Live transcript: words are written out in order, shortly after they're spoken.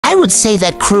would say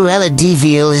that Cruella De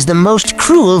Vil is the most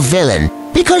cruel villain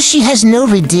because she has no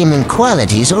redeeming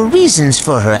qualities or reasons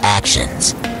for her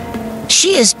actions.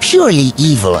 She is purely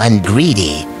evil and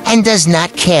greedy, and does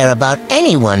not care about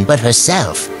anyone but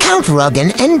herself. Count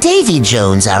Rugen and Davy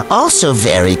Jones are also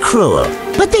very cruel,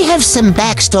 but they have some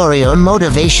backstory or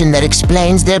motivation that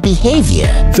explains their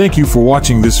behavior. Thank you for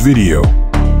watching this video.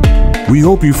 We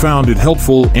hope you found it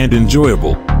helpful and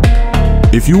enjoyable.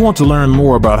 If you want to learn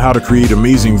more about how to create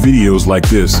amazing videos like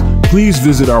this, please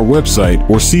visit our website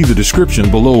or see the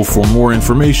description below for more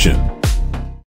information.